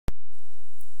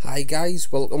Hi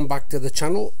guys, welcome back to the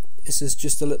channel. This is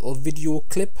just a little video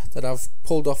clip that I've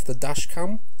pulled off the dash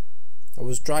cam. I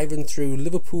was driving through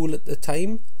Liverpool at the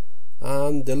time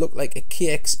and there looked like a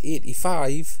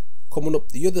KX85 coming up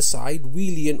the other side,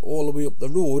 wheeling all the way up the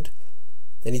road.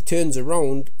 Then he turns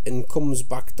around and comes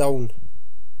back down.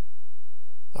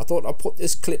 I thought I'd put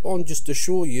this clip on just to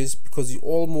show you because he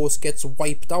almost gets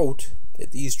wiped out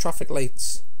at these traffic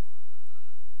lights.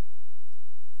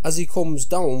 As he comes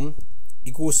down, he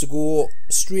goes to go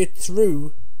straight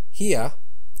through here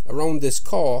around this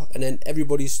car, and then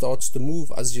everybody starts to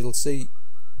move, as you'll see.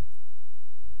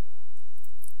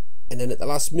 And then at the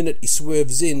last minute he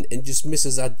swerves in and just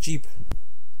misses that Jeep,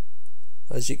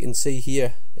 as you can see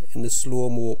here in the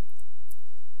slow-mo.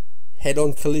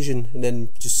 Head-on collision, and then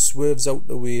just swerves out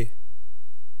the way.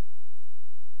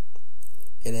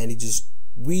 And then he just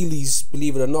wheelies,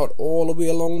 believe it or not, all the way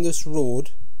along this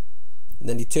road. And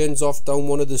then he turns off down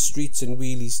one of the streets and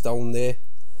wheelies down there.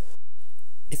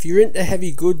 If you're into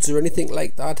heavy goods or anything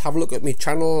like that, have a look at my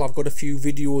channel. I've got a few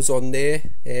videos on there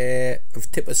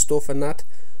of tipper stuff and that.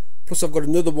 Plus I've got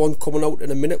another one coming out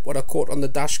in a minute what I caught on the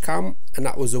dash cam, and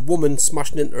that was a woman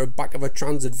smashing into the back of a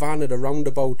transit van at a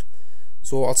roundabout.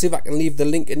 So I'll see if I can leave the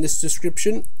link in this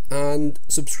description, and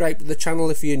subscribe to the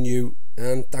channel if you're new,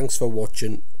 and thanks for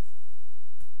watching.